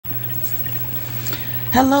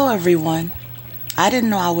Hello, everyone. I didn't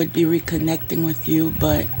know I would be reconnecting with you,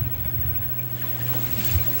 but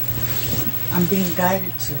I'm being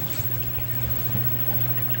guided to.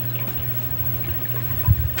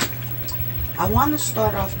 I want to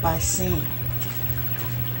start off by saying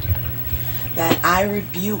that I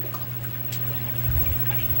rebuke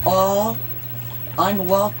all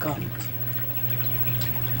unwelcomed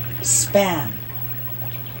spam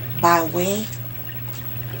by way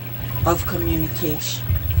of communication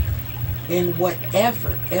in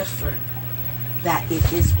whatever effort that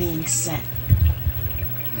it is being sent.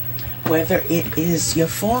 Whether it is your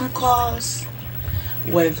phone calls,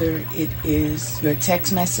 whether it is your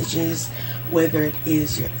text messages, whether it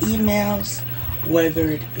is your emails, whether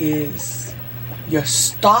it is your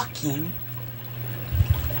stalking,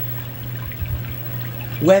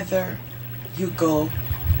 whether you go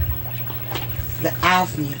the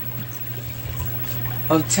avenue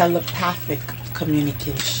of telepathic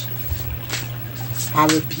communication. I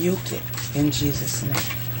rebuke it in Jesus' name.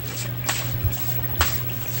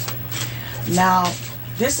 Now,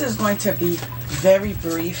 this is going to be very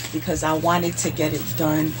brief because I wanted to get it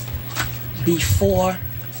done before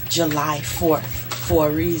July 4th for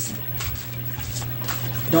a reason.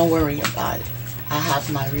 Don't worry about it. I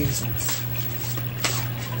have my reasons.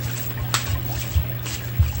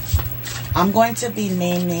 I'm going to be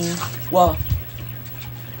naming,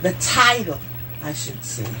 the title, I should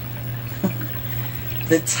say.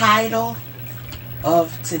 The title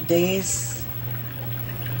of this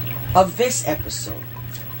episode.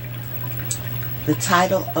 The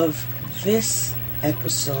title of this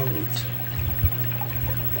episode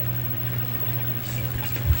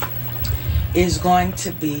is going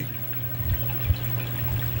to be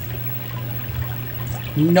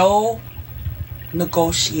No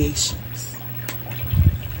Negotiations.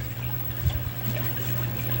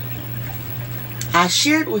 I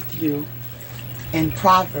shared with you in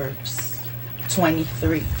Proverbs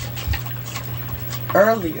 23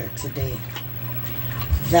 earlier today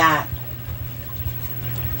that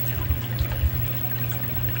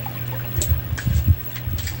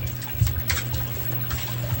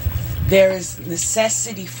there is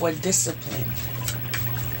necessity for discipline.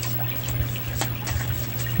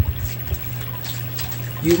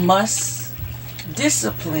 You must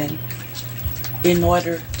discipline in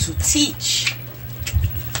order to teach,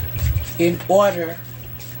 in order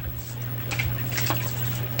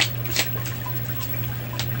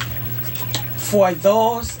for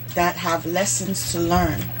those that have lessons to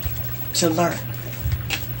learn.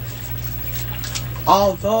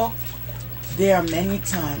 Although there are many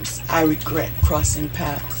times I regret crossing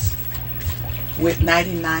paths with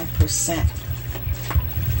 99%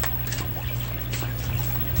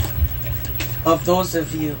 of those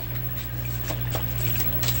of you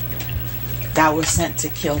that were sent to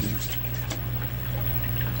kill me.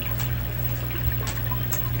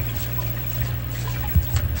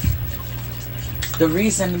 The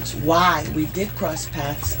reasons why we did cross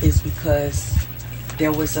paths is because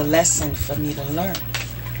there was a lesson for me to learn.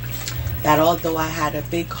 That although I had a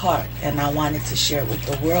big heart and I wanted to share with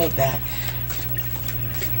the world that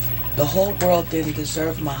the whole world didn't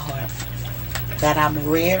deserve my heart, that I'm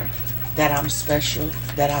rare, that I'm special,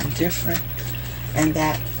 that I'm different, and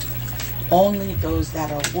that only those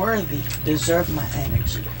that are worthy deserve my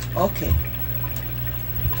energy. Okay.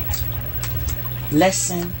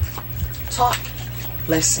 Lesson taught,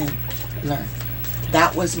 lesson learned.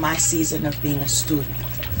 That was my season of being a student.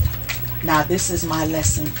 Now this is my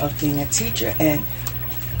lesson of being a teacher, and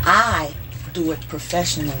I do it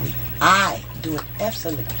professionally. I do it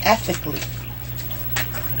ethically.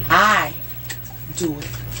 I do it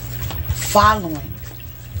following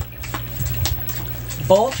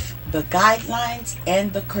both the guidelines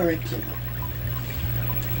and the curriculum.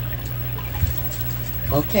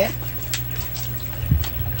 Okay?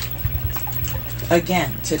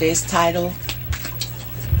 Again, today's title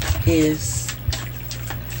is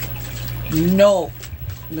No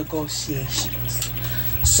Negotiations.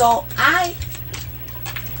 So I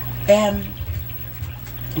am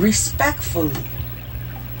respectfully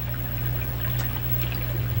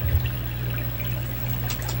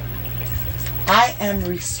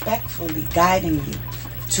guiding you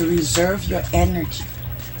to reserve your energy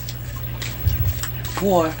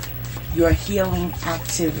for your healing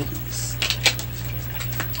activities.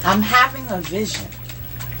 I'm having a vision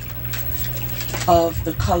of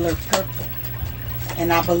the color purple,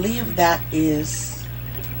 and I believe that is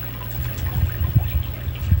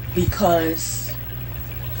because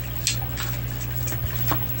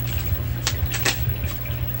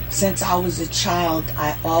since I was a child,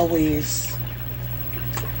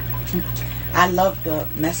 I love the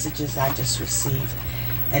messages I just received,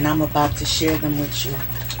 and I'm about to share them with you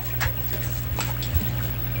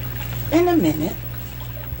in a minute.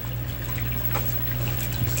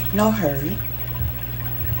 No hurry.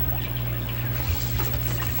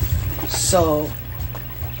 So,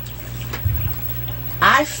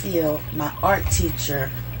 I feel my art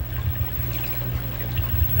teacher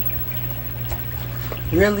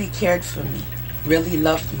really cared for me, really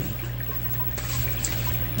loved me.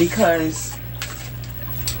 Because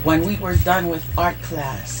when we were done with art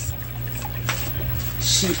class,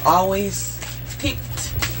 she always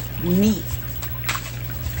picked me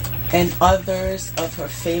and others of her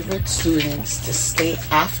favorite students to stay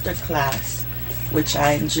after class, which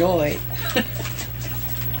I enjoyed.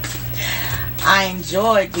 I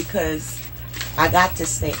enjoyed because I got to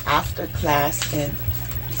stay after class and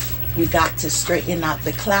we got to straighten out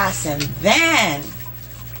the class, and then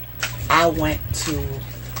I went to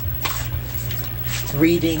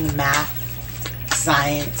reading, math,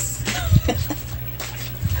 science.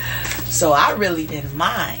 So I really didn't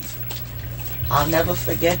mind. I'll never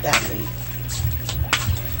forget that lady.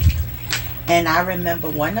 And I remember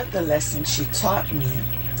one of the lessons she taught me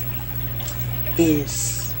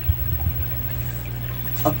is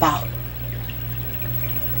about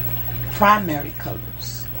primary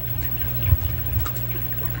colors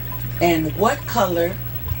and what color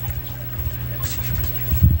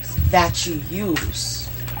that you use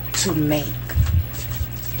to make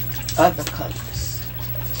other colors.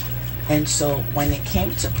 And so when it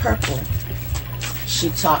came to purple, she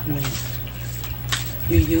taught me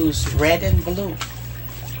you use red and blue.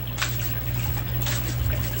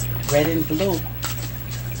 Red and blue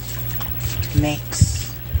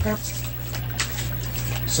makes purple.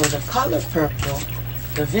 So the color purple,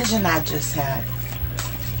 the vision I just had,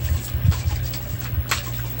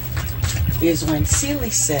 is when Celie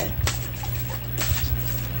said,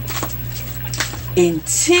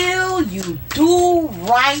 until you do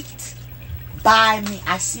right by me.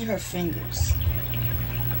 I see her fingers,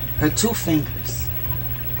 her two fingers,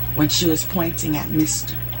 when she was pointing at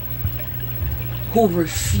Mr., who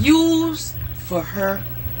refused for her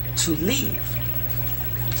to leave.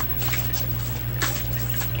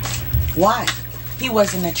 Why? He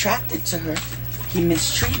wasn't attracted to her. He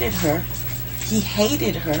mistreated her. He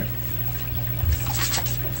hated her.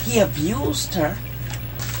 He abused her.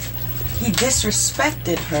 He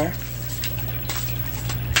disrespected her.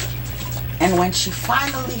 And when she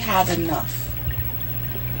finally had enough,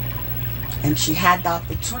 and she had the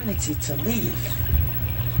opportunity to leave,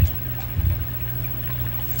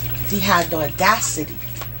 he had the audacity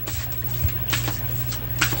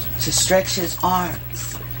to stretch his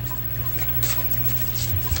arms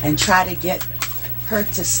and try to get her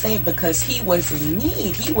to stay because he was in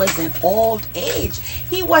need. He was in old age.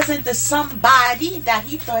 He wasn't the somebody that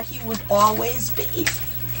he thought he would always be.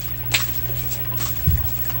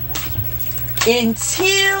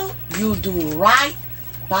 Until you do right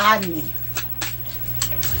by me.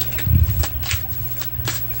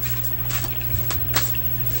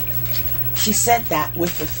 She said that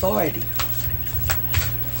with authority.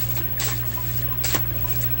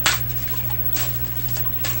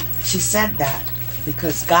 She said that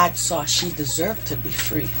because God saw she deserved to be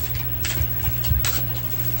free.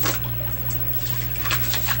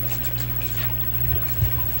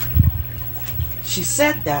 She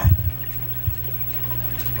said that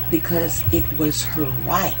because it was her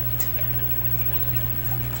right.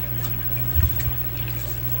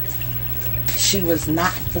 She was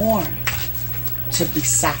not born to be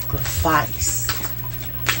sacrificed.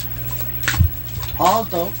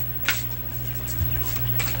 Although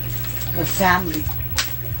her family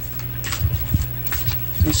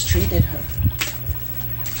mistreated her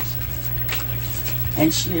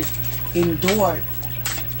and she endured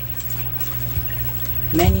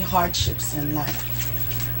many hardships in life,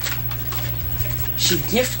 she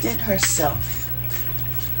gifted herself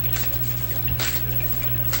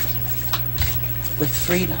with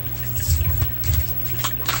freedom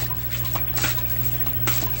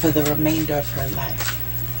for the remainder of her life.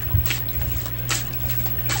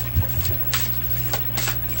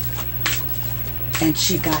 And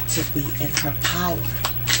she got to be in her power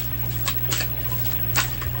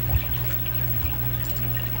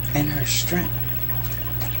and her strength.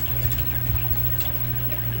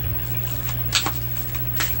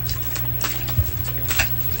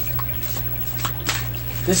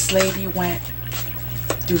 This lady went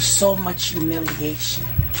through so much humiliation.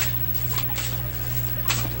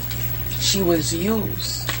 She was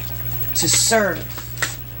used to serve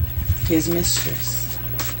his mistress.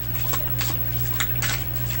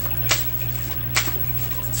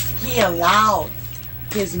 He allowed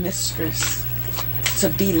his mistress to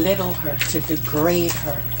belittle her, to degrade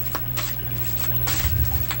her.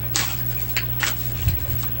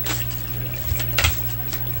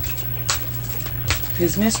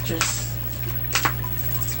 His mistress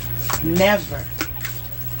never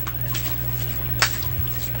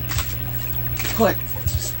put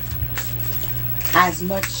as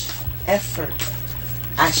much effort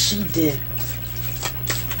as she did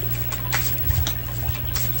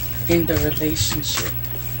in the relationship.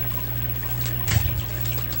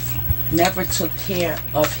 Never took care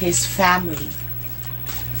of his family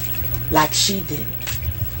like she did.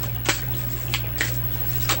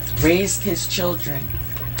 Raised his children,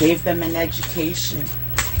 gave them an education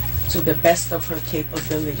to the best of her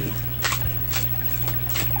capability.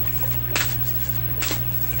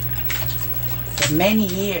 For many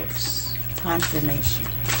years, confirmation.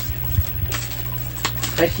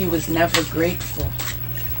 But he was never grateful.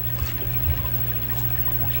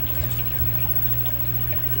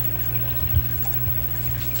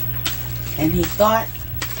 And he thought,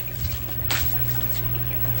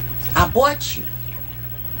 I bought you,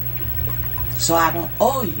 so I don't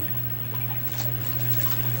owe you.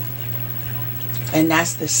 And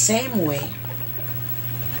that's the same way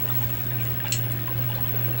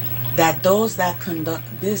that those that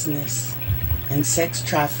conduct business in sex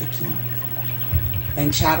trafficking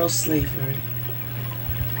and chattel slavery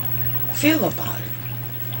feel about it.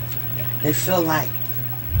 They feel like,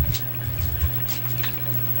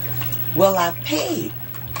 well, I paid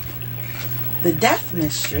the death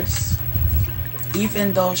mistress,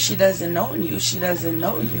 even though she doesn't own you, she doesn't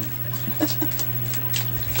know you.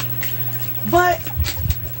 But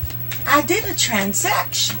I did a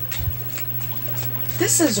transaction.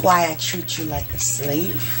 This is why I treat you like a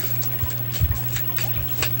slave.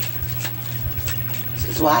 This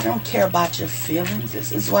is why I don't care about your feelings.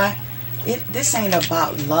 This is why this ain't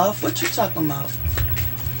about love. What you talking about?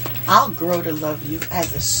 I'll grow to love you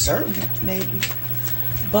as a servant, maybe.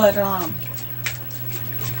 But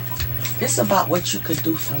it's about what you could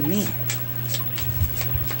do for me.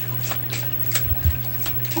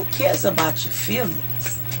 Who cares about your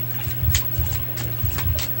feelings?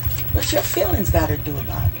 What your feelings got to do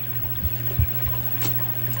about it?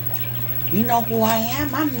 You know who I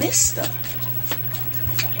am? I'm Mr.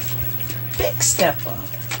 Big Stepper.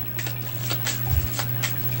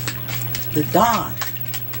 The Don.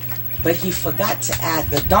 But he forgot to add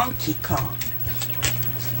the Donkey Kong.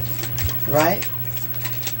 Right?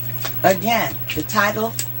 Again, the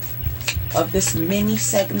title of this mini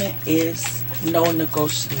segment is No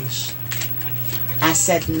Negotiation. I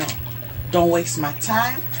said no. Don't waste my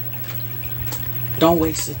time. Don't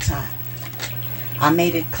waste your time. I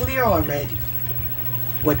made it clear already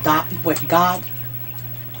what God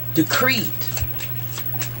decreed.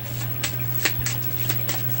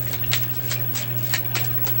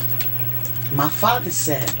 My father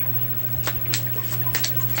said,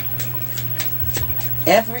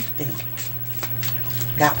 everything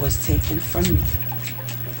that was taken from me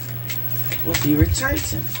will be returned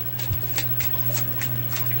to me.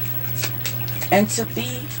 And to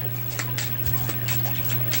be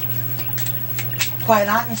quite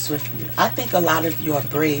honest with you, I think a lot of you are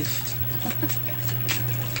brave.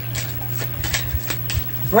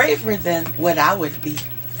 Braver than what I would be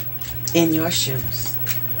in your shoes.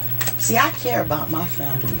 See, I care about my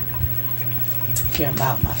family. I care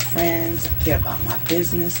about my friends. I care about my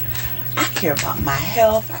business. I care about my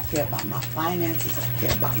health. I care about my finances. I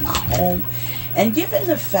care about my home. And given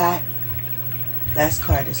the fact, last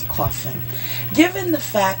card is coughing. Given the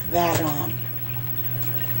fact that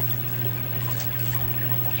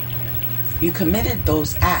you committed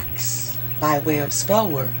those acts by way of spell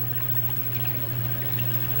work,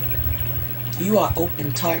 you are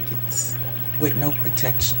open targets with no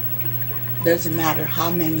protection. Doesn't matter how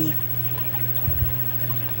many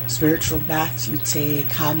spiritual baths you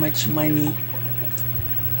take, how much money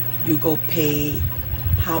you go pay,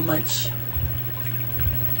 how much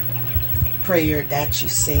prayer that you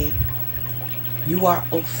say. You are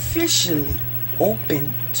officially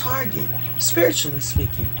open target, spiritually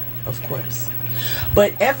speaking, of course.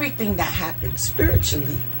 But everything that happens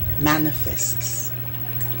spiritually manifests.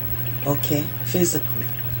 Okay? Physically.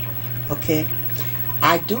 Okay?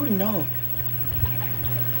 I do know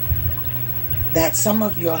that some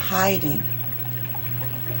of you are hiding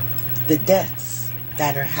the deaths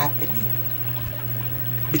that are happening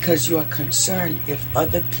because you are concerned if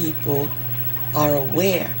other people are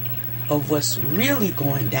aware of what's really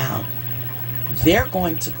going down. They're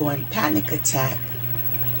going to go in panic attack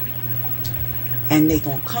and they're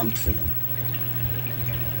going to come for you.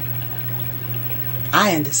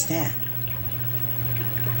 I understand.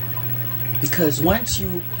 Because once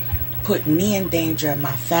you put me in danger,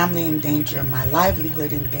 my family in danger, my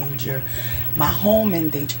livelihood in danger, my home in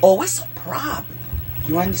danger, oh, it's a problem.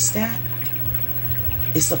 You understand?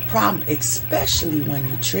 It's a problem, especially when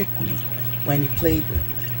you trick me, when you played with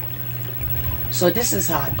me. So this is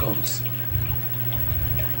how it goes.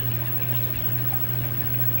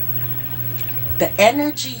 The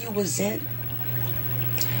energy you was in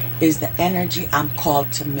is the energy I'm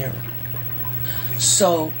called to mirror.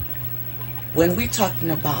 So when we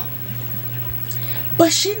talking about,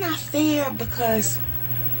 but she not fair because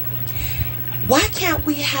why can't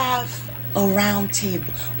we have a round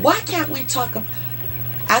table? Why can't we talk about,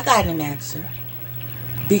 I got an answer.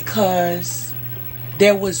 Because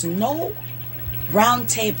there was no round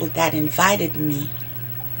table that invited me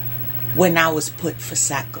when I was put for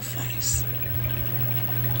sacrifice.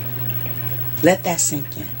 Let that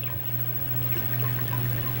sink in.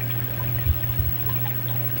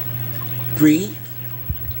 Breathe.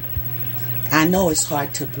 I know it's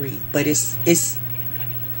hard to breathe, but it's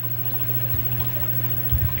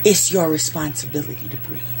your responsibility to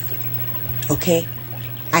breathe. Okay?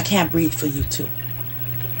 I can't breathe for you too.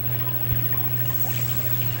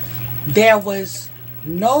 There was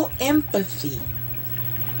no empathy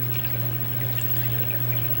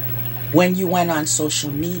when you went on social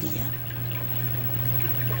media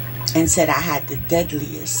and said I had the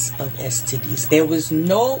deadliest of STDs. There was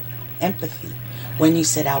no empathy when you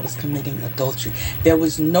said I was committing adultery. There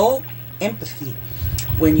was no empathy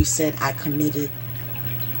when you said I committed,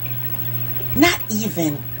 not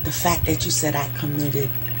even the fact that you said I committed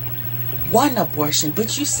one abortion,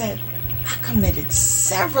 but you said I committed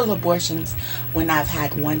several abortions when I've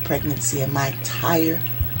had one pregnancy in my entire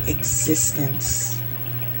existence.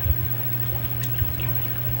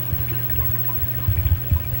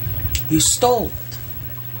 You stole.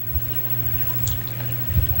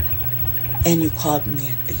 And you called me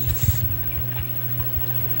a thief.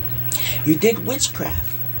 You did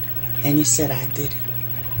witchcraft. And you said I did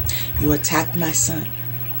it. You attacked my son.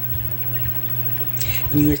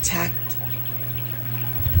 And you attacked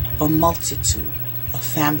a multitude of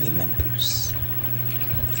family members.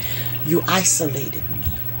 You isolated me.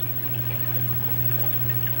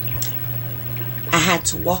 I had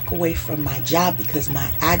to walk away from my job because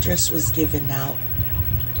my address was given out,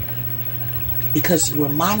 because you were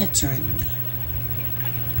monitoring me.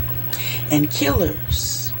 And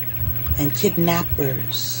killers and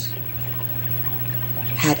kidnappers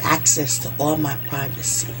had access to all my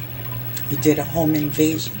privacy. You did a home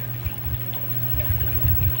invasion.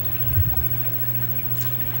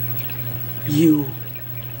 You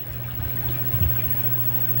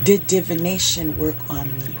did divination work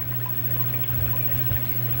on me.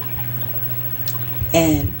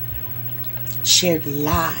 And shared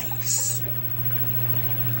lies.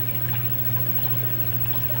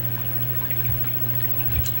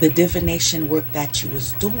 The divination work that you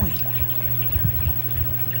was doing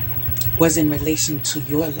was in relation to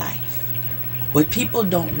your life. What people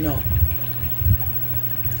don't know,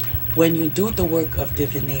 when you do the work of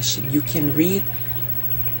divination, you can read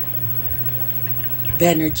the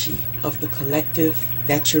energy of the collective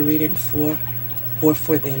that you're reading for, or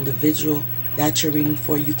for the individual that you're reading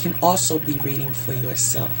for. You can also be reading for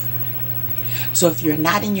yourself. So if you're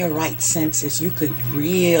not in your right senses, you could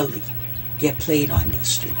really get played on these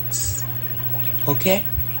streets. Okay?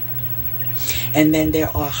 And then there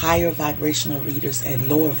are higher vibrational readers and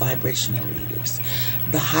lower vibrational readers.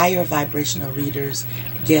 The higher vibrational readers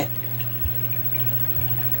get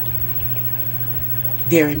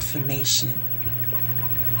their information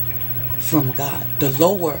from God. The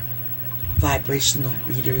lower vibrational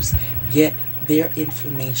readers get their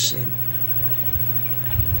information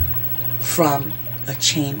from a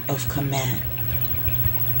chain of command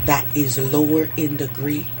that is lower in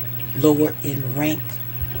degree, lower in rank,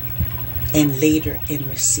 and later in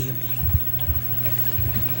receiving.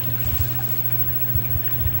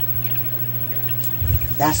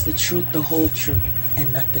 That's the truth, the whole truth,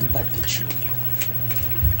 and nothing but the truth.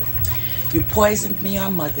 You poisoned me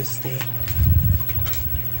on Mother's Day.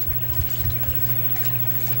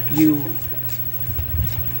 You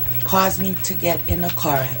caused me to get in a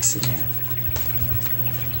car accident.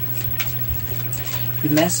 You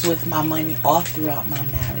messed with my money all throughout my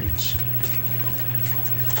marriage.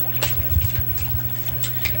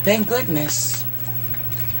 Thank goodness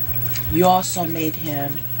you also made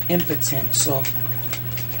him impotent, so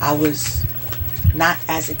I was not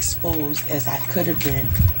as exposed as I could have been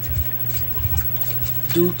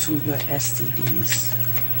due to your STDs.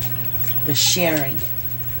 The sharing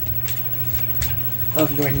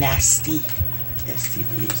of your nasty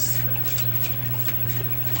STDs.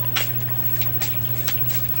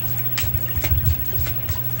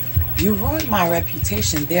 You ruined my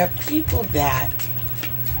reputation. There are people that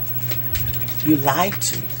you lied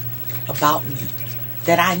to about me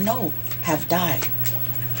that I know have died.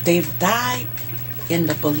 They've died in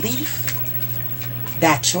the belief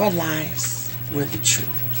that your lies were the truth.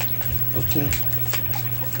 Okay?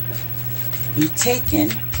 You've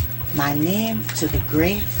taken my name to the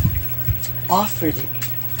grave, offered it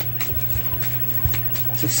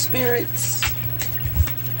to spirits,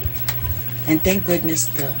 and thank goodness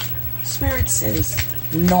the spirit says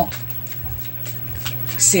no.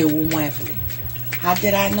 C'est où moi vle. How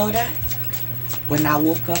did I know that? When I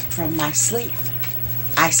woke up from my sleep,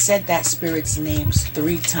 I said that spirit's names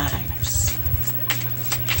 3 times.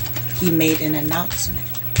 He made an announcement.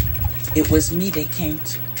 It was me they came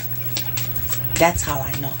to. That's how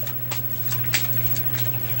I know.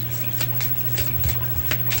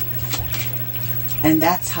 And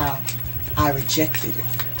that's how I rejected it.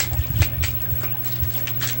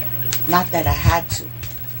 Not that I had to.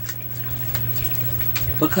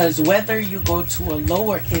 Because whether you go to a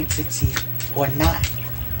lower entity or not,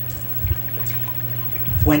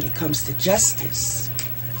 when it comes to justice,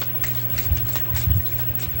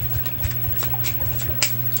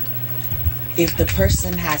 if the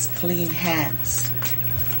person has clean hands,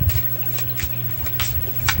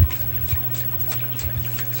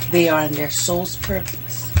 they are in their soul's purpose.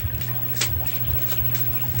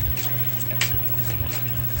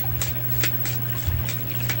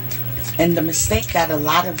 And the mistake that a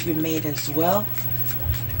lot of you made as well,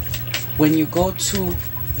 when you go to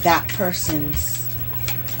that person's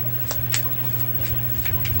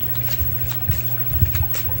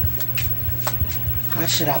how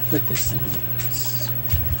should I put this in words?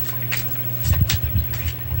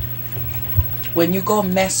 When you go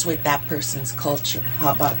mess with that person's culture,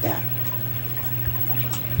 how about that?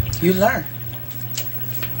 You learn.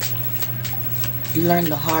 You learn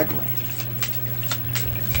the hard way.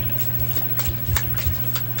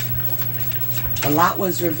 A lot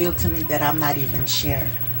was revealed to me that I'm not even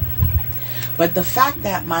sharing. But the fact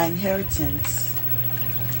that my inheritance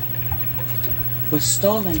was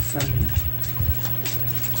stolen from me,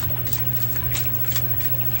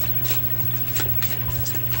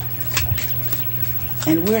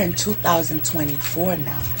 and we're in 2024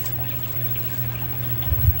 now.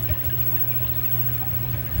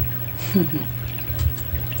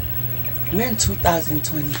 We're in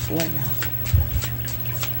 2024 now.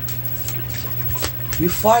 You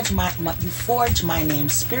forge my name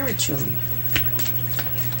spiritually,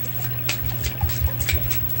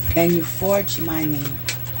 and you forge my name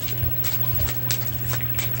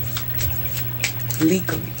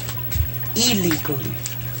legally, illegally,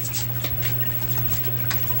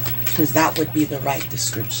 because that would be the right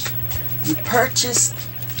description. You purchased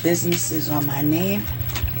businesses on my name,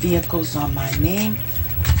 vehicles on my name.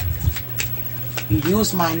 You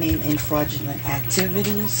used my name in fraudulent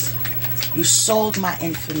activities. You sold my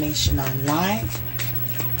information online.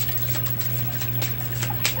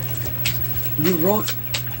 You wrote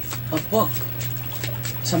a book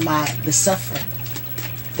to the suffering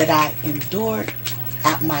that I endured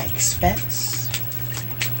at my expense.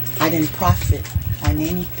 I didn't profit on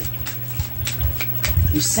anything.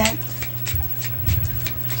 You sent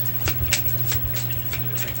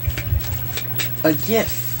a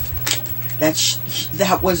gift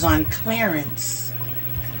that was on clearance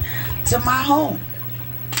to my home.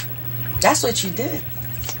 That's what you did.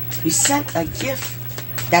 You sent a gift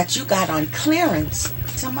that you got on clearance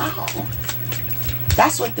to my home.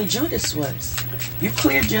 That's what the Judas was. You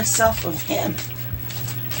cleared yourself of him.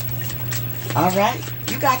 All right?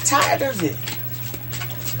 You got tired of it.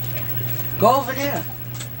 Go over there.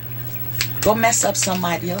 Go mess up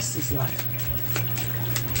somebody else's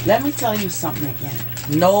life. Let me tell you something again.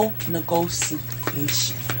 No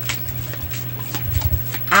negotiation.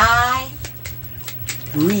 I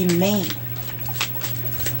remain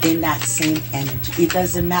in that same energy. It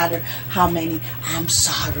doesn't matter how many I'm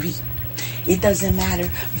sorry. It doesn't matter,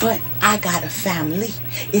 but I got a family.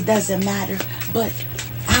 It doesn't matter, but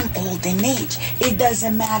I'm old in age. It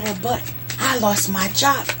doesn't matter, but I lost my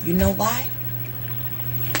job. You know why?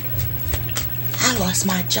 I lost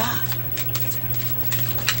my job.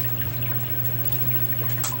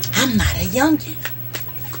 I'm not a youngin'.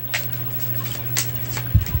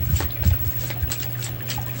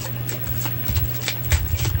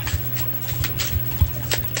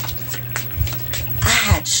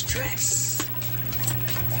 Stress.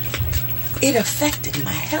 It affected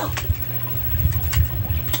my health.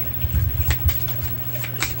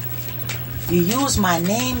 You use my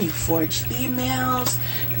name, you forged emails,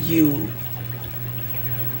 you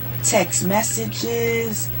text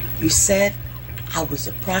messages, you said I was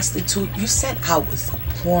a prostitute, you said I was a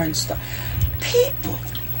porn star. People,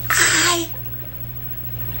 I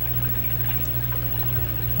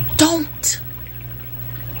don't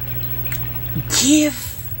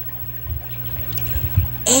give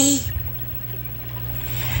a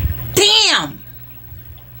damn.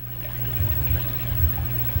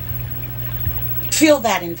 Feel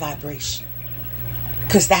that in vibration,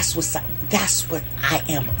 because that's what I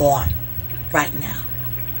am on right now.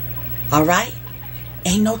 All right?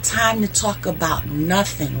 Ain't no time to talk about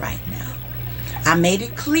nothing right now. I made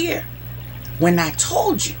it clear when I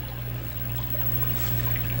told you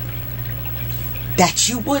that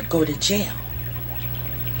you would go to jail.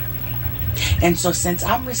 And so since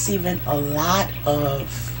I'm receiving a lot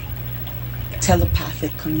of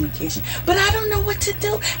telepathic communication, but I don't know what to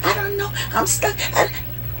do. I don't know. I'm stuck.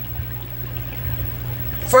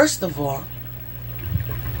 First of all,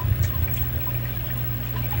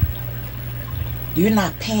 you're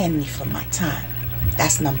not paying me for my time.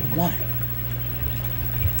 That's number one.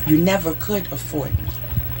 You never could afford me.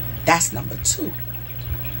 That's number two.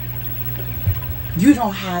 You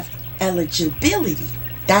don't have eligibility.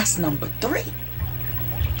 That's number three.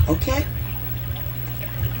 Okay?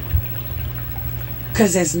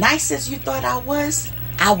 Because as nice as you thought I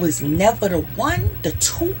was never the one, the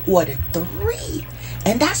two, or the three.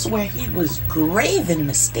 And that's where he was grave in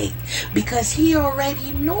mistake. Because he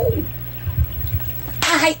already knew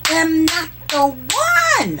I am not the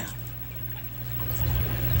one.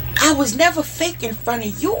 I was never fake in front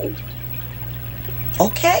of you.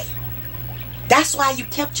 Okay? That's why you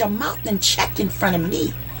kept your mouth in check in front of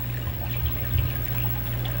me.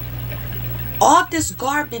 All this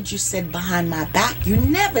garbage you said behind my back, you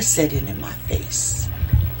never said it in my face.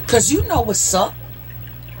 Because you know what's up.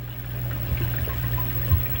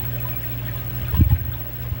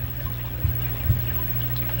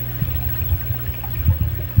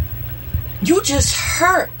 You just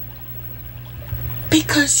hurt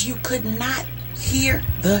because you could not hear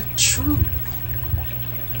the truth.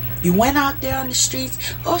 You went out there on the streets.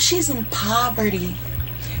 Oh, she's in poverty.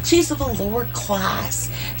 She's of a lower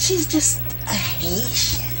class. She's just a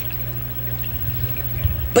Haitian.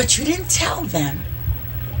 But you didn't tell them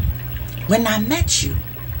when I met you.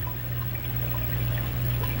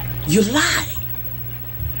 You lied.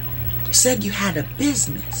 You said you had a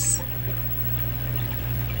business.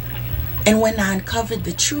 And when I uncovered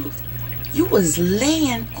the truth, you was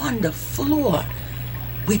laying on the floor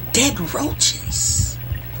with dead roaches.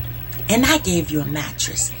 And I gave you a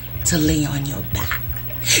mattress to lay on your back.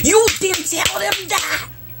 You didn't tell them that.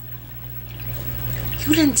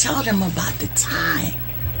 You didn't tell them about the time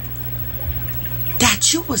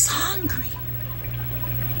that you was hungry.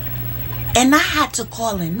 And I had to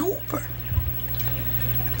call an Uber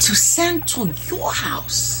to send to your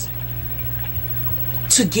house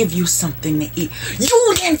to give you something to eat.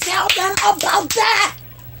 You didn't tell them about that.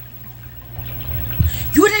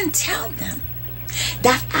 You didn't tell them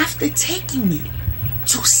that after taking you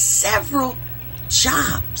to several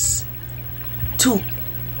jobs to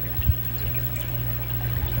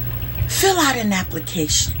fill out an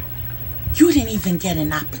application, you didn't even get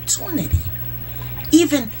an opportunity.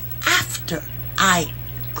 Even after I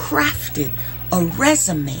crafted a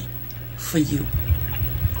resume for you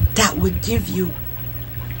that would give you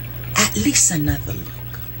at least another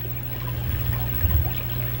look.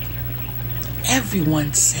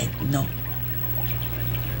 Everyone said no.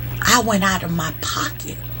 I went out of my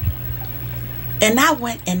pocket and I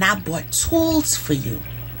went and I bought tools for you.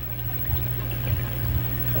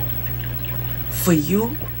 For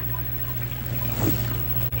you,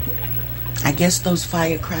 I guess those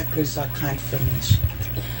firecrackers are confirmation.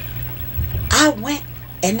 I went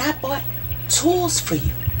and I bought tools for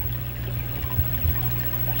you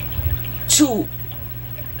to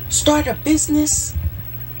start a business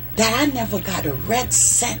that I never got a red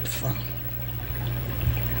cent from.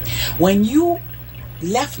 When you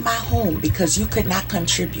left my home because you could not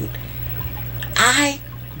contribute, I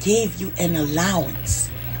gave you an allowance,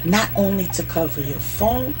 not only to cover your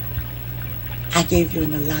phone, I gave you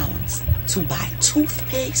an allowance to buy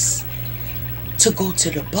toothpaste, to go to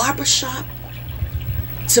the barbershop,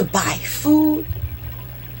 to buy food.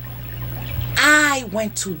 I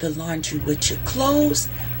went to the laundry with your clothes.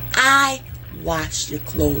 I washed your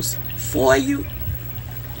clothes for you.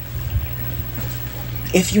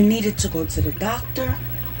 If you needed to go to the doctor,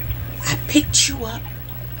 I picked you up.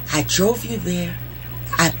 I drove you there.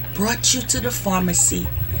 I brought you to the pharmacy.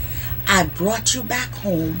 I brought you back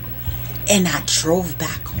home. And I drove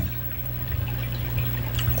back home.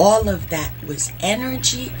 All of that was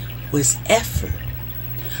energy, was effort.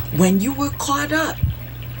 When you were caught up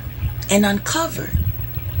and uncovered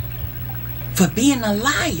for being a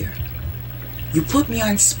liar, you put me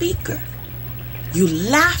on speaker. You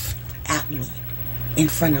laughed at me in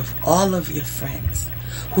front of all of your friends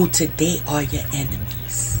who today are your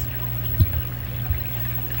enemies.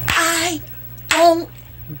 I don't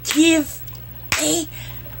give a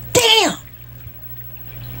damn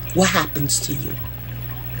what happens to you.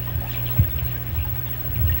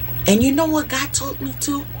 And you know what God told me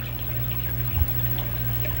to?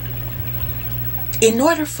 In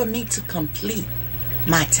order for me to complete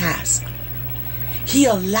my task, He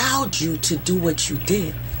allowed you to do what you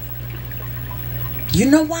did. You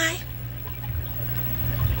know why?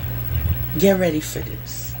 Get ready for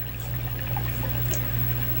this.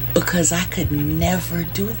 Because I could never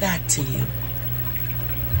do that to you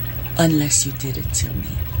unless you did it to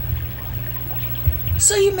me.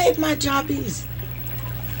 So you made my job easy.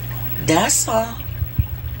 That's all.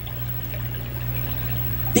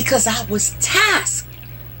 Because I was tasked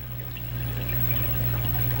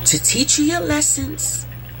to teach you your lessons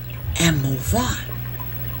and move on.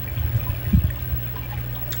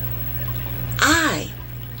 I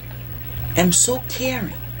am so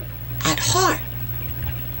caring at heart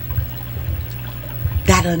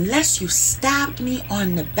that unless you stab me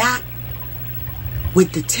on the back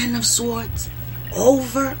with the 10 of swords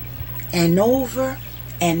over and over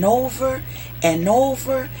and over and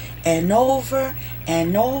over and over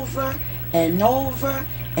and over and over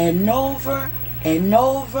and over and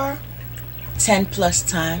over 10 plus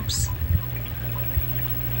times,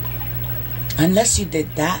 unless you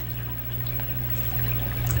did that,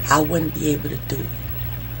 I wouldn't be able to do it.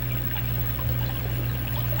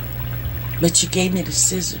 But you gave me the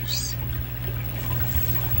scissors.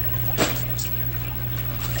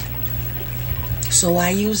 So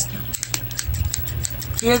I used them.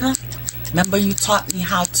 Hear them? Remember you taught me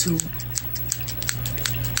how to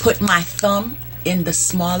put my thumb in the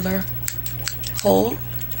smaller hole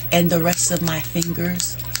and the rest of my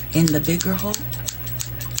fingers in the bigger hole?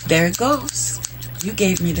 There it goes. You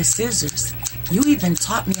gave me the scissors. You even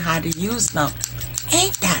taught me how to use them.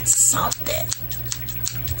 Ain't that something?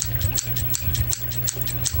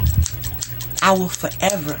 I will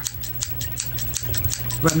forever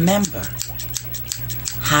remember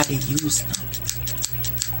how to use them.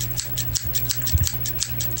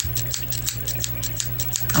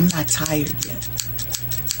 I'm not tired yet.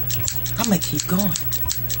 I'm gonna keep going.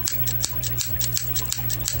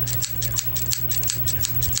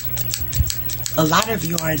 A lot of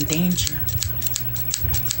you are in danger.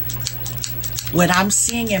 What I'm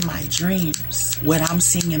seeing in my dreams, what I'm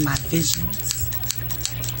seeing in my visions,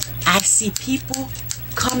 I see people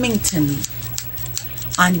coming to me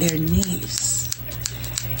on their knees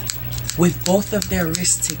with both of their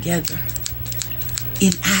wrists together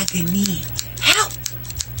in agony. Help!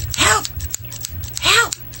 Help!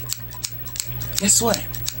 Help! Guess what?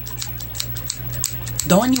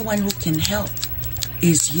 The only one who can help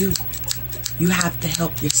is you. You have to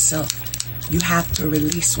help yourself. You have to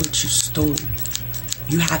release what you stole.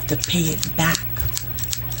 You have to pay it back.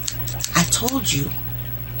 I told you,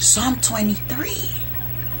 Psalm 23.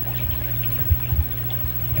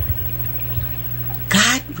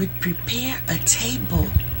 God would prepare a table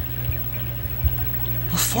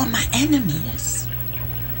before my enemies.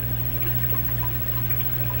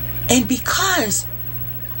 And because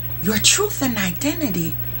your truth and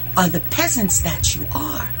identity are the peasants that you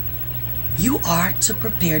are to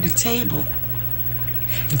prepare the table.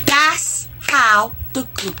 That's how the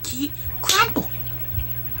cookie crumbled.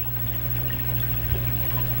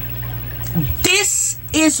 This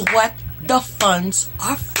is what the funds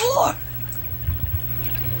are for.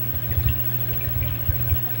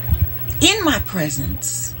 In my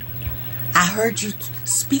presence, I heard you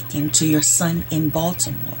speaking to your son in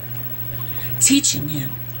Baltimore, teaching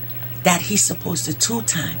him that he's supposed to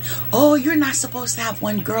two-time. Oh, you're not supposed to have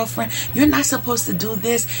one girlfriend. You're not supposed to do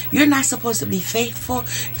this. You're not supposed to be faithful.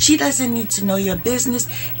 She doesn't need to know your business.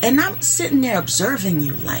 And I'm sitting there observing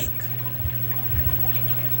you like,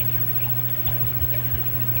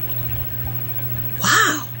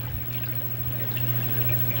 wow.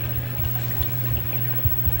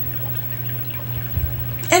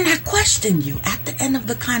 And I questioned you at the end of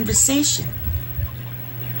the conversation.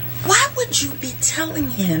 Why would you be telling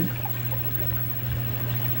him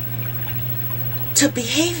to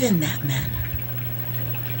behave in that manner?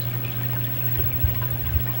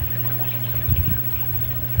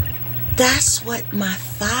 That's what my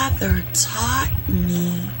father taught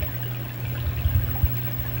me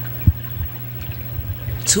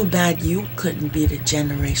Too bad you couldn't be the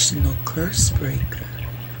generational curse breaker.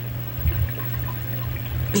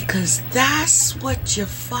 Because that's what your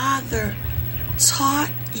father taught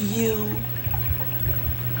you.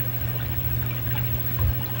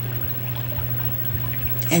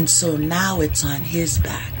 And so now it's on his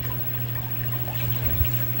back.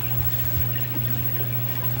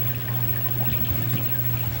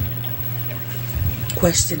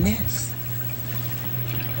 Question is,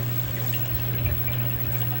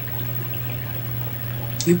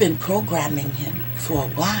 you've been programming him for a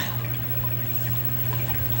while.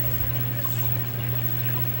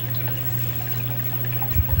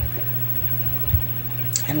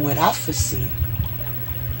 And what I foresee,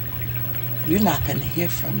 you're not going to hear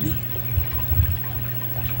from me.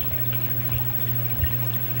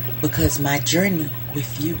 Because my journey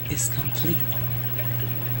with you is complete.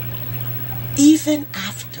 Even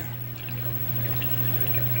after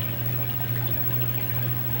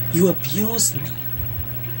you abused me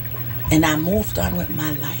and I moved on with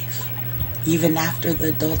my life. Even after the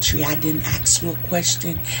adultery, I didn't ask you a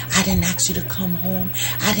question. I didn't ask you to come home.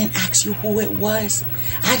 I didn't ask you who it was.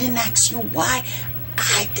 I didn't ask you why.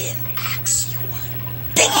 I didn't ask you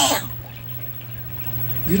a damn.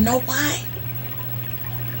 You know why?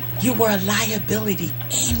 You were a liability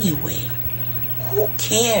anyway. Who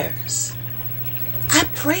cares? I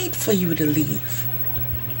prayed for you to leave.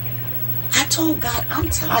 I told God, I'm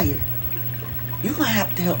tired. You're going to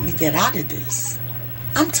have to help me get out of this.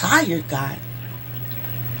 I'm tired, God.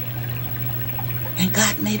 And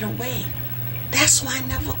God made a way. That's why I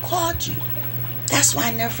never called you. That's why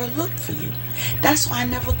I never looked for you. That's why I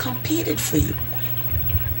never competed for you.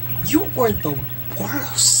 You were the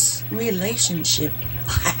worst relationship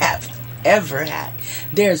I have ever had.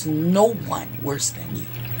 There's no one worse than you.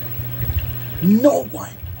 No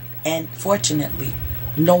one. And fortunately,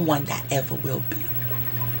 no one that ever will be.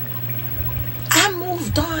 I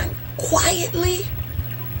moved on quietly.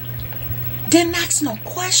 Didn't ask no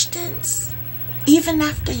questions. Even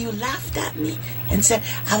after you laughed at me and said,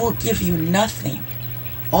 I will give you nothing.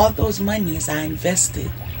 All those monies I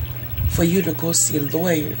invested for you to go see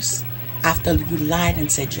lawyers after you lied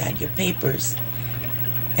and said you had your papers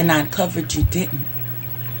and I uncovered you didn't.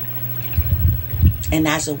 And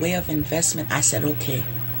as a way of investment, I said, okay,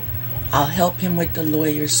 I'll help him with the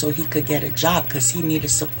lawyers so he could get a job because he needed to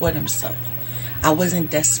support himself. I wasn't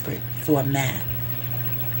desperate for a man.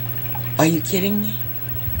 Are you kidding me?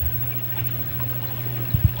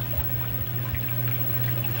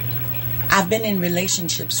 I've been in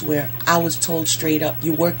relationships where I was told straight up,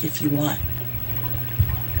 you work if you want.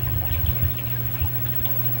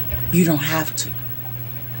 You don't have to.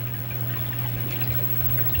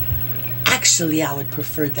 Actually, I would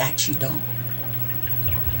prefer that you don't.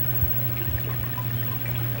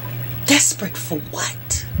 Desperate for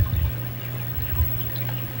what?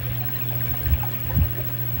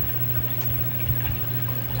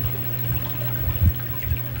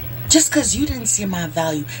 Just because you didn't see my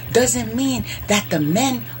value doesn't mean that the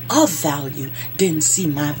men of value didn't see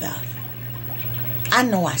my value. I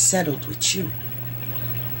know I settled with you.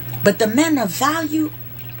 But the men of value,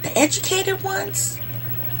 the educated ones,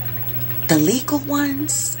 the legal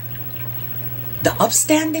ones, the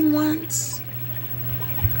upstanding ones,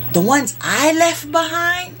 the ones I left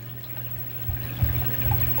behind,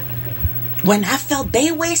 when I felt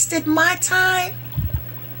they wasted my time,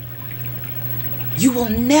 you will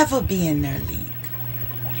never be in their league.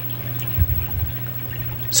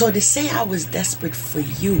 So to say I was desperate for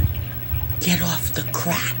you, get off the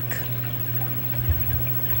crack.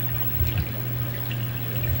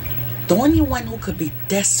 The only one who could be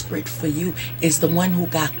desperate for you is the one who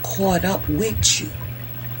got caught up with you.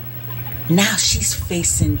 Now she's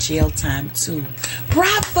facing jail time too.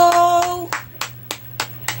 Bravo!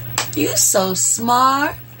 You so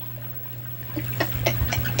smart.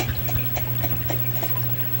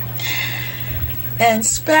 And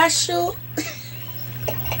special.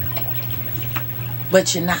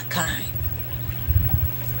 But you're not kind.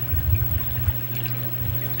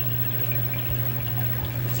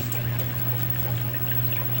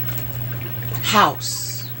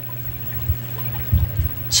 House,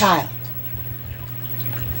 child,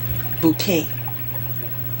 bouquet,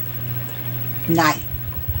 night.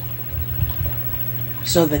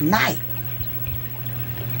 So the night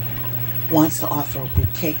wants to offer a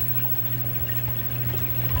bouquet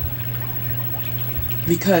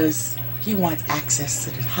because he wants access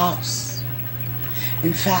to the house.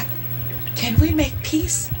 In fact, can we make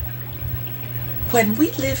peace when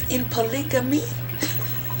we live in polygamy?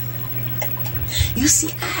 You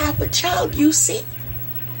see, I have a child, you see,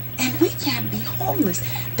 and we can't be homeless.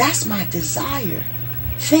 That's my desire.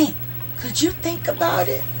 Think. Could you think about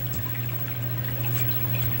it?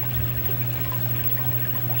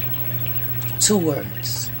 Two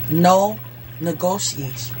words. No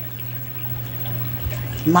negotiation.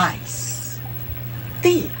 Mice.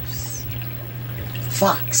 Thieves.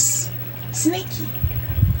 Fox. Sneaky.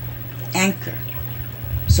 Anchor.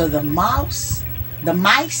 So the mice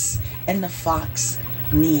and the fox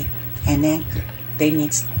need an anchor. They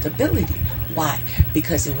need stability. Why?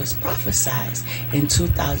 Because it was prophesied in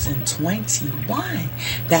 2021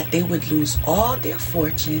 that they would lose all their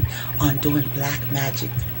fortune on doing black magic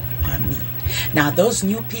on me. Now, those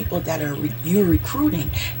new people that are you're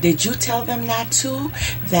recruiting, did you tell them that too?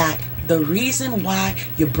 That the reason why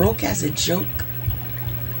you're broke as a joke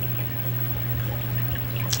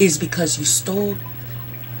is because you stole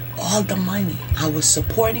all the money I was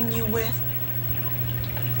supporting you with?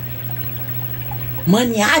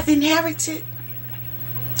 Money I've inherited.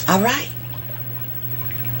 All right?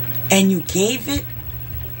 And you gave it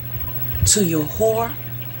to your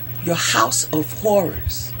house of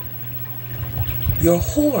horrors. Your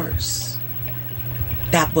whores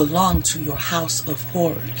that belong to your house of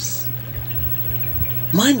horrors.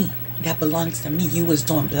 Money that belongs to me, you was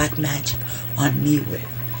doing black magic on me with.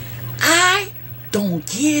 I don't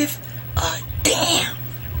give a damn.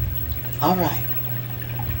 All right.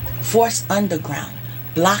 Force Underground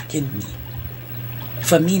blocking me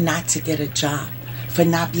for me not to get a job, for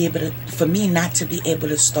me not to be able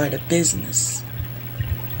to start a business,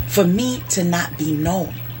 for me to not be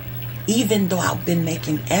known, even though I've been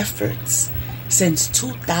making efforts since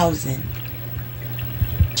 2000.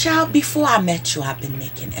 Child, before I met you, I've been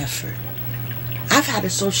making effort. I've had a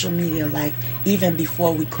social media life even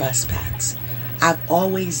before we crossed paths. I've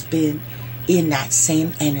always been in that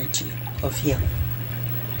same energy of healing.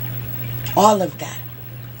 All of that.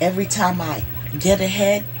 Every time I get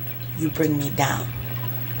ahead, you bring me down.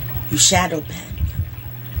 You shadow ban me.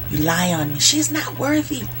 You lie on me. She's not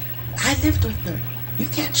worthy. I lived with her. You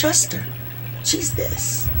can't trust her. She's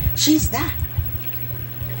this. She's that.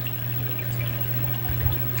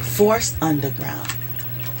 Forced Underground.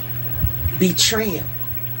 Betrayal.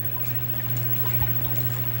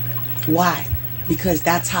 Why? Because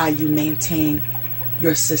that's how you maintain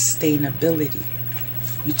your sustainability.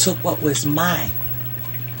 You took what was mine.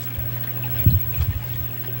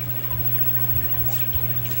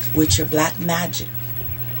 With your black magic.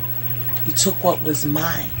 You took what was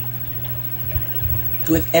mine.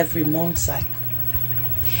 With every moon cycle.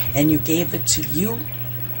 And you gave it to you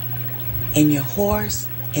and your whores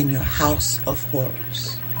in your house of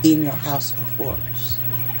horrors. In your house of horrors.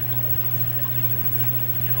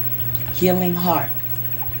 Healing Heart.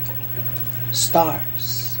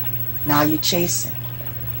 Stars. Now you're chasing.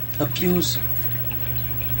 Abuser.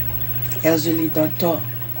 Elderly Danton.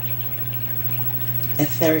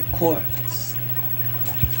 Etheric Quartz.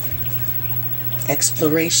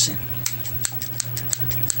 Exploration.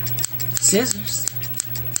 Scissors.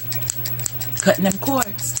 Cutting them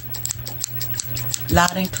cords.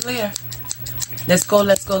 Loud and clear. Let's go,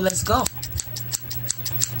 let's go, let's go.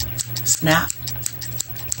 Snap.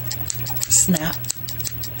 Snap.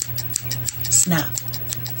 Snap.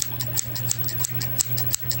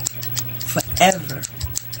 Forever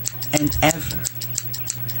and ever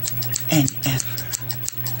and ever.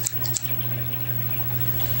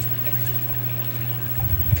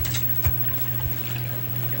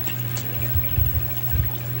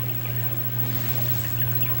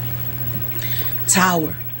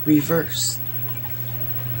 Tower, reverse.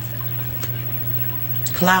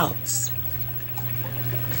 Clouds.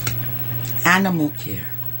 Animal care.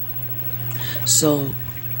 So,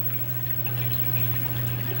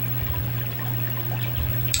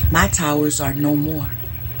 my towers are no more.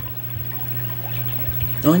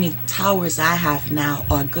 The only towers I have now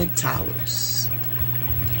are good towers.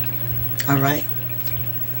 Alright?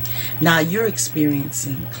 Now you're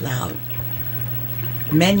experiencing cloud.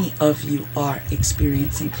 Many of you are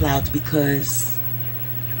experiencing clouds because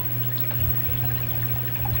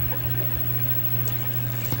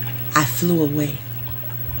I flew away.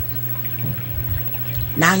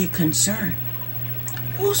 Now you're concerned.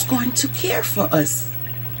 Who's going to care for us?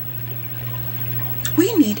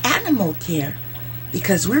 We need animal care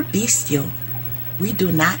because we're bestial. We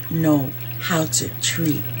do not know how to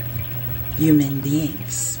treat human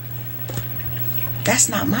beings. That's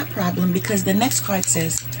not my problem because the next card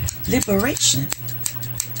says liberation.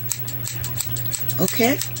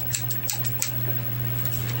 Okay?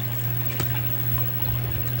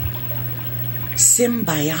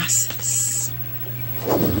 Symbiosis.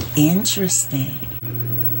 Interesting.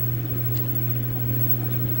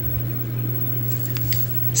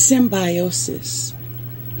 Symbiosis.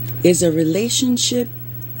 is a relationship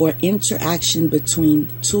or interaction between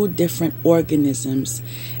two different organisms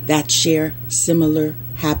that share similar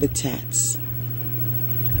habitats.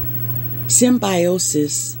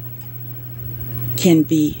 Symbiosis can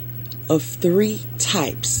be of three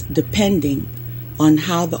types depending on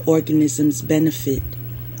how the organisms benefit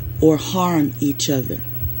or harm each other.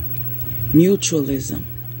 Mutualism.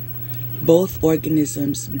 Both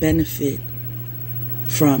organisms benefit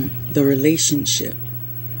from the relationship.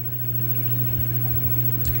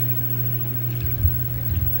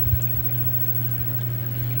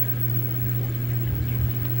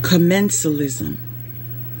 Commensalism.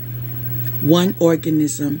 One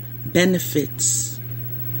organism benefits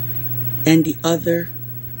and the other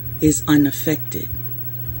is unaffected.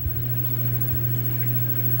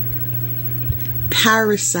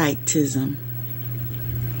 Parasitism.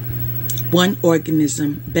 One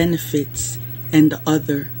organism benefits and the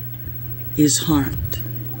other is harmed.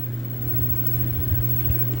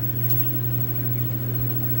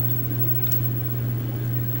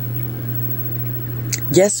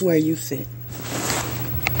 Guess where you fit?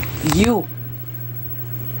 You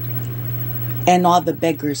and all the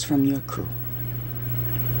beggars from your crew.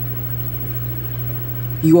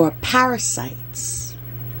 You are parasites.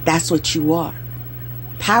 That's what you are.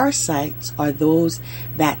 Parasites are those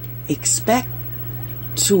that expect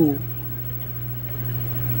to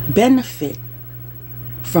benefit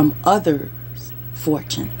from others'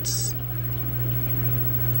 fortunes.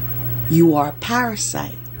 You are a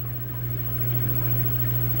parasite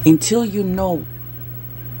until you know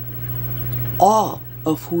all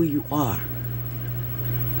of who you are.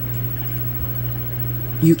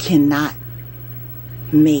 You cannot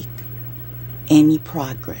make any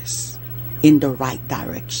progress in the right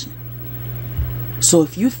direction. So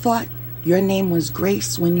if you thought your name was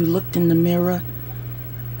Grace when you looked in the mirror,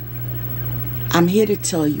 I'm here to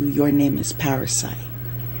tell you your name is Parasite.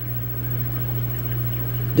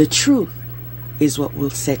 The truth is what will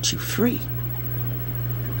set you free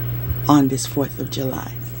on this 4th of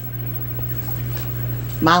July.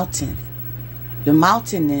 Mountain. The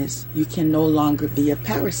mountain is you can no longer be a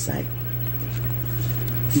parasite.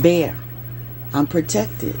 Bear. I'm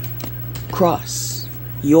protected. Cross.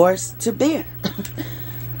 Yours to bear.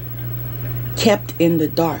 Kept in the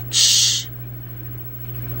dark. Shh.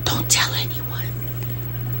 Don't tell anyone.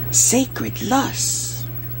 Sacred lust.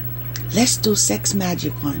 Let's do sex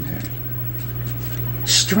magic on her.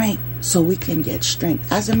 Strength, so we can get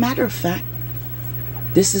strength. As a matter of fact,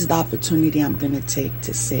 this is the opportunity I'm going to take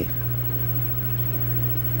to say,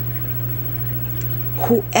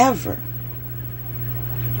 whoever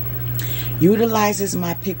utilizes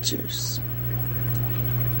my pictures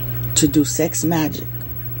to do sex magic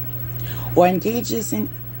or engages in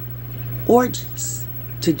orgies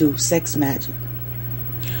to do sex magic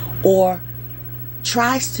or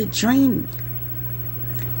tries to drain me,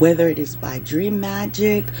 whether it is by dream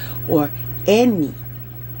magic or any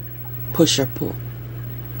push or pull,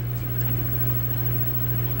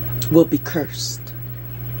 will be cursed.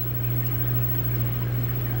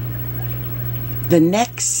 The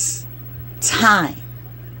next time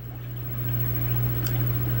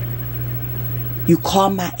you call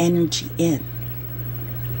my energy in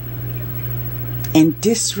and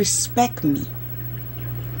disrespect me,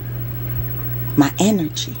 my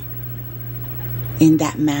energy, in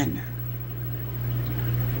that manner,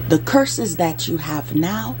 the curses that you have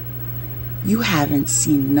now, you haven't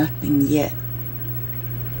seen nothing yet.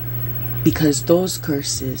 Because those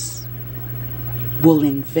curses will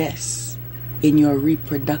invest in your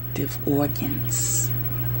reproductive organs.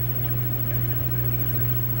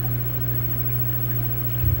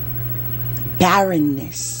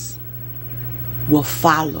 Barrenness will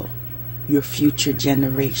follow your future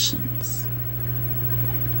generations.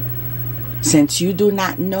 Since you do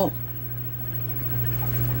not know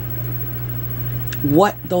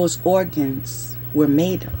what those organs were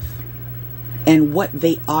made of and what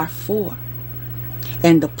they are for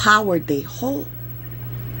and the power they hold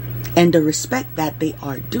and the respect that they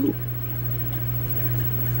are due,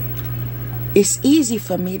 it's easy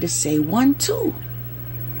for me to say 1, 2,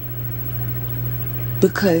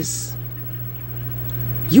 because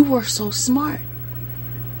you were so smart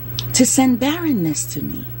to send barrenness to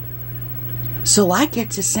me. So I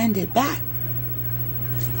get to send it back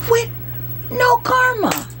with no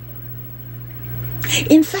karma.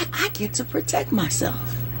 In fact, I get to protect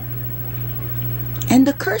myself. And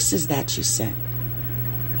the curses that you sent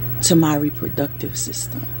to my reproductive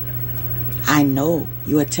system. I know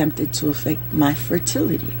you attempted to affect my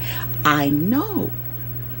fertility. I know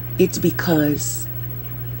it's because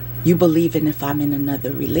You believe in if I'm in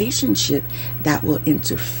another relationship that will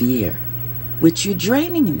interfere with you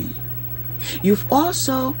draining me. You've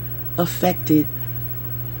also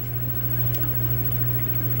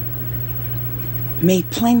made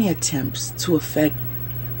plenty of attempts to affect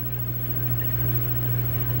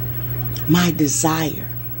my desire,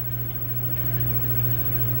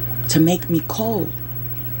 to make me cold,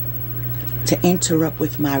 to interrupt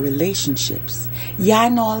with my relationships. Yeah, I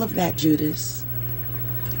know all of that, Judas.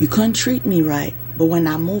 You couldn't treat me right, but when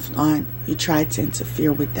I moved on, you tried to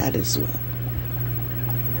interfere with that as well.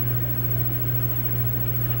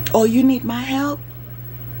 Oh, you need my help?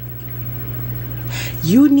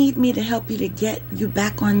 You need me to help you to get you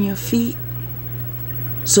back on your feet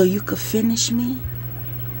so you could finish me?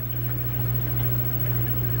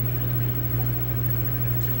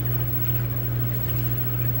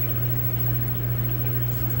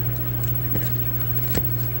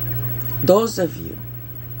 Those of you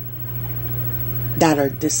that are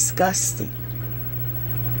disgusting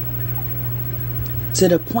to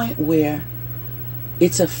the point where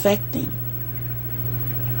it's affecting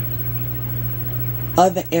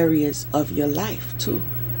other areas of your life too.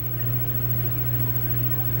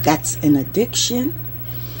 That's an addiction,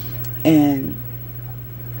 and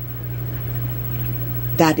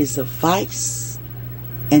that is a vice,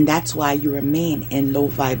 and that's why you remain in low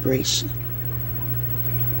vibration.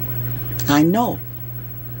 I know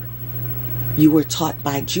you were taught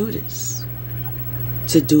by Judas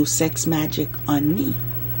to do sex magic on me,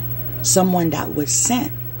 someone that was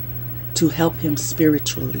sent to help him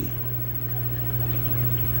spiritually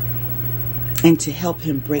and to help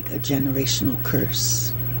him break a generational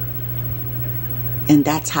curse. And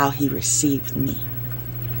that's how he received me.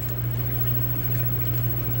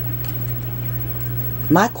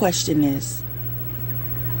 My question is,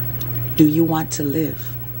 do you want to live?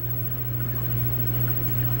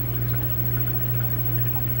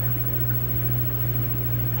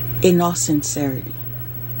 In all sincerity.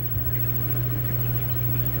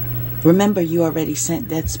 Remember, you already sent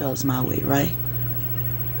death spells my way, right?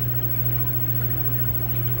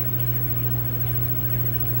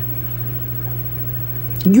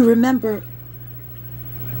 You remember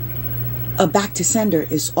a back to sender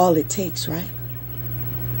is all it takes, right?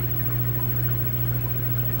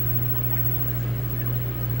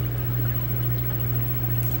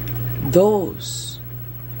 Those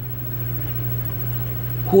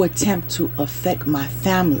who attempt to affect my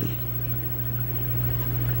family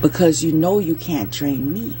because you know you can't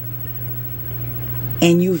drain me,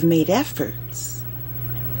 and you've made efforts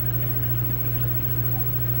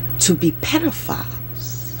to be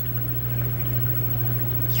pedophiles.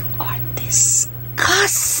 You are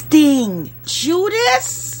disgusting,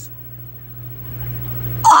 Judas.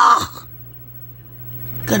 Oh,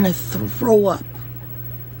 gonna throw up.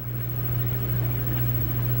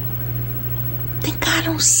 Think I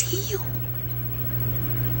don't see you?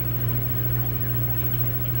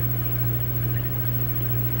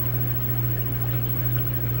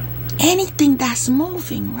 Anything that's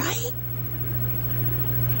moving, right?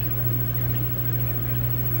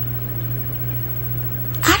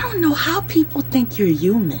 I don't know how people think you're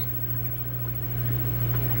human.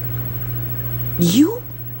 You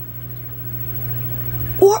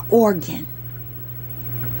or Organ.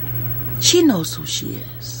 She knows who she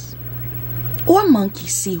is. Or Monkey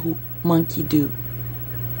see who Monkey do.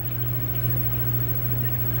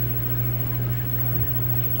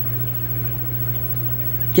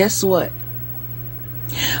 Guess what?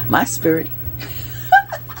 My spirit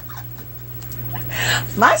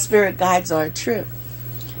guides are a trip.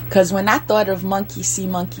 Because when I thought of Monkey see,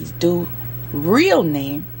 Monkeys do real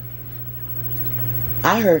name,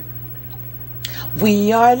 I heard,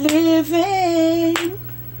 we are living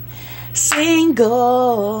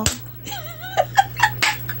single.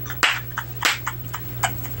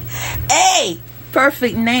 Hey,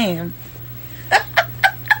 perfect name.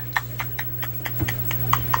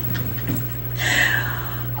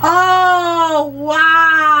 Oh,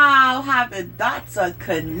 wow. How the dots are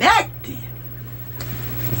connected.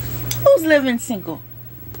 Who's living single?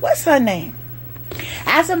 What's her name?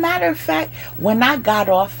 As a matter of fact, when I got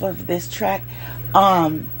off of this track,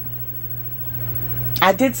 I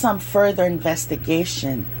did some further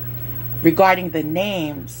investigation regarding the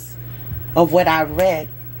names of what I read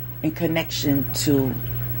in connection to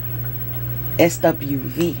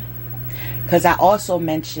SWV. Because I also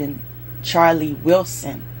mentioned Charlie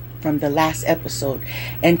Wilson from the last episode.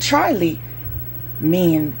 And Charlie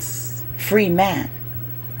means free man.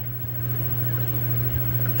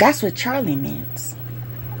 That's what Charlie means.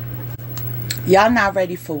 Y'all not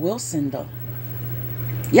ready for Wilson, though.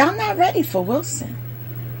 Y'all not ready for Wilson.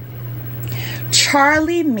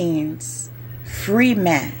 Charlie means free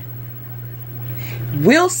man.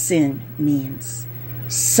 Wilson means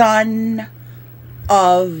son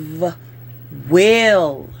of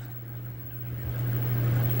will.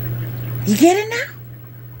 You get it now?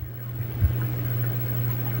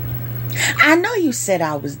 I know you said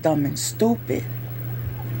I was dumb and stupid,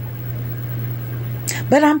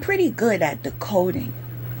 but I'm pretty good at decoding.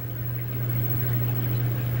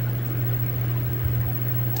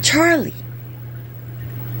 Charlie,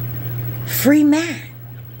 free man,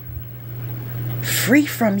 free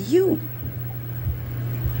from you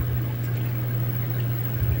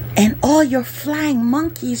and all your flying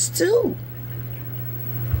monkeys too.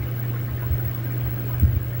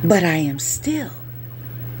 But I am still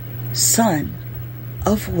son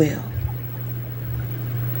of will.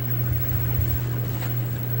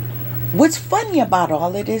 What's funny about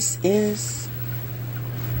all of this is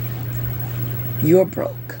you're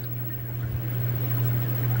broke.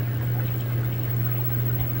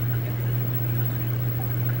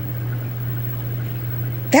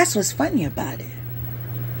 That's what's funny about it.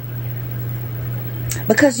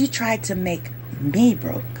 Because you tried to make me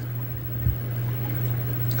broke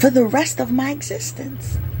for the rest of my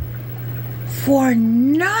existence. For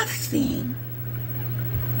nothing.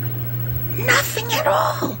 Nothing at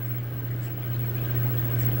all.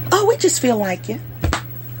 Oh, we just feel like it.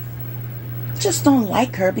 Just don't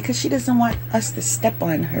like her because she doesn't want us to step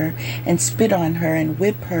on her and spit on her and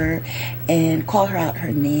whip her and call her out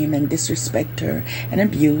her name and disrespect her and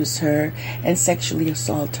abuse her and sexually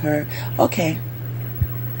assault her. Okay.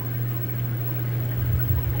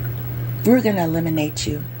 We're going to eliminate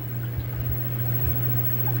you.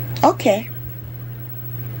 Okay.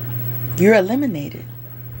 You're eliminated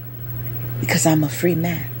because I'm a free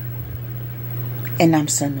man and I'm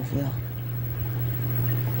son of will.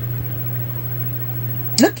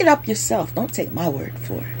 Look it up yourself. Don't take my word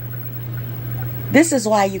for it. This is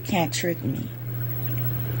why you can't trick me.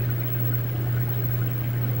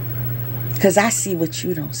 Because I see what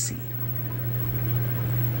you don't see.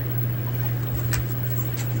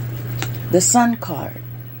 The sun card.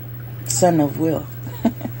 Son of will.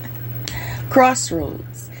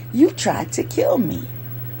 Crossroads. You tried to kill me.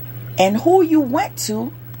 And who you went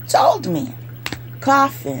to told me.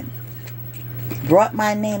 Coffin. Brought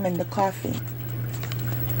my name in the coffin.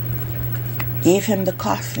 Gave him the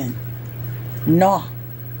coffin. No.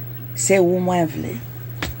 C'est où moi vle.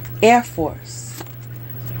 Air Force.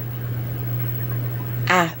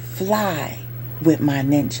 I fly with my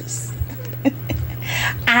ninjas.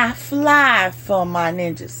 I fly for my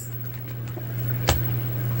ninjas.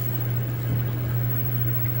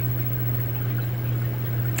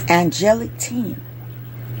 Angelic team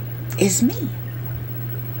is me.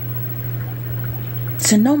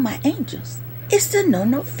 To know my angels is to know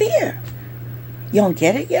no fear. You don't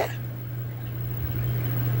get it yet?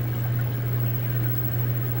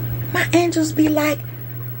 My angels be like,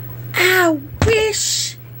 I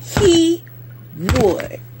wish he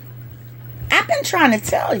would. I've been trying to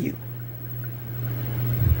tell you.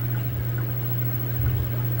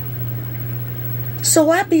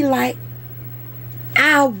 So I be like,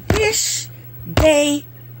 I wish they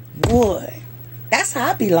would. That's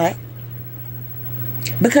how I be like.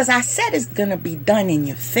 Because I said it's going to be done in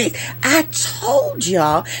your face. I told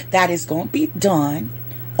y'all that it's going to be done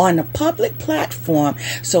on a public platform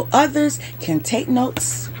so others can take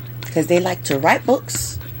notes because they like to write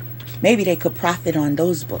books. Maybe they could profit on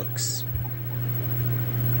those books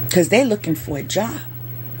because they're looking for a job.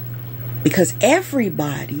 Because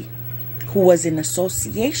everybody who was in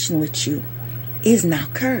association with you is now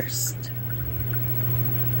cursed.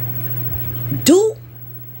 Due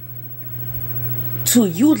to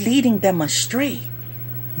you leading them astray,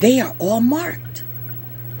 they are all marked.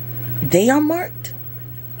 They are marked.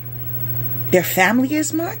 Their family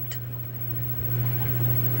is marked.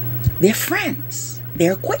 Their friends,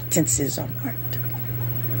 their acquaintances are marked.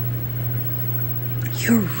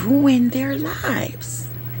 You ruined their lives.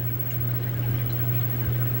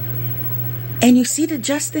 And you see the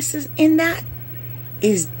justice in that?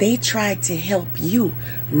 Is they tried to help you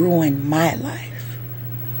ruin my life.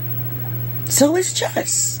 So it's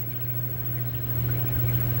just.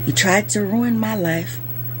 You tried to ruin my life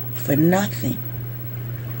for nothing.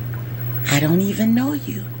 I don't even know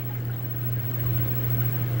you.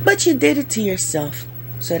 But you did it to yourself.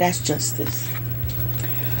 So that's justice.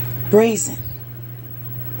 Brazen.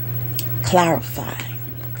 Clarify.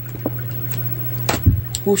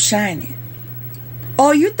 Who's shining?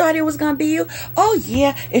 Oh, you thought it was going to be you? Oh,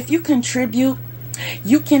 yeah. If you contribute,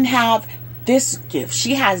 you can have this gift.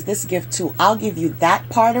 She has this gift too. I'll give you that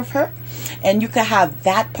part of her, and you could have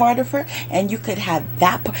that part of her, and you could have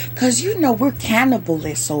that part. Because you know we're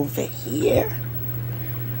cannibalists over here.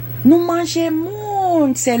 Nou manje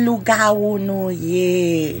moun, se lugar ou nou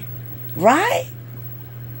ye. Right?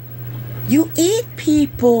 You eat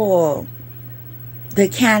people. The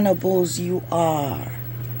cannibals you are.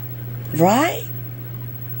 Right?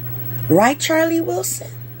 Right, Charlie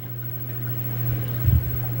Wilson?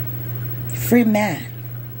 Free man,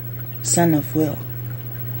 son of Will.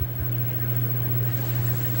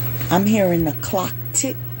 I'm hearing the clock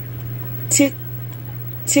tick, tick,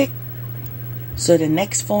 tick. So the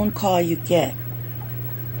next phone call you get,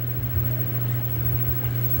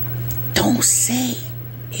 don't say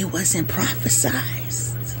it wasn't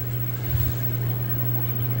prophesized.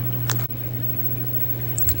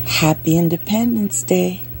 Happy Independence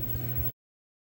Day.